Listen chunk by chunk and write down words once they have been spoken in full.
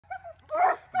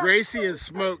Gracie and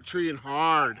Smoke treeing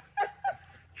hard.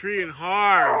 Treeing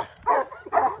hard.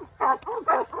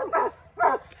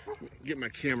 Get my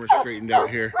camera straightened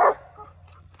out here.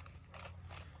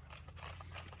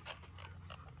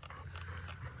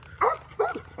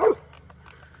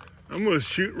 I'm going to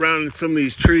shoot around in some of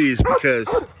these trees because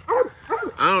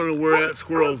I don't know where that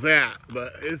squirrel's at,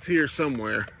 but it's here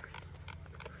somewhere.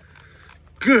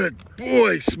 Good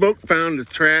boy, Smoke found the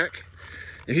track.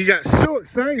 And he got so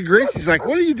excited. Gracie's like,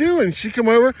 what are you doing? She come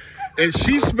over and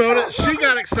she smelled it. She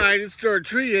got excited, started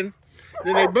treeing.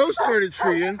 Then they both started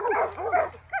treeing.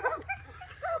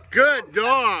 Good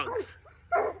dogs.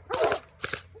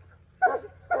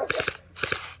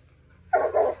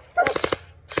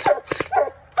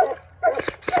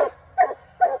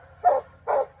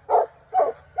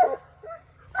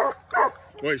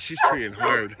 Boy, she's treeing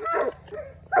hard.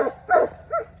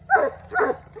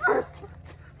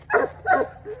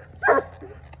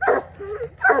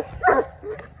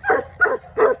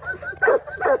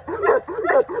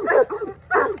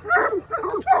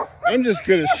 I'm just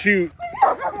gonna shoot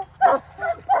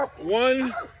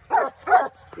one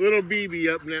little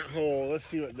BB up in that hole. Let's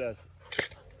see what it does.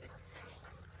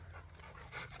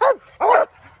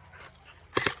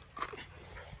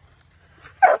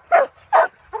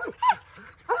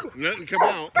 Nothing come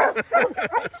out.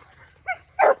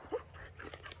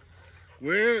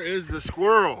 Where is the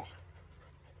squirrel?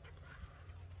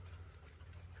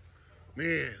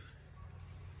 Man.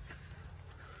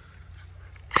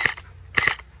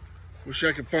 Wish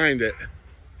I could find it.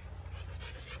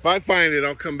 If I find it,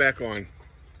 I'll come back on.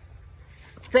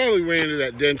 It's probably ran into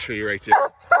that den tree right there.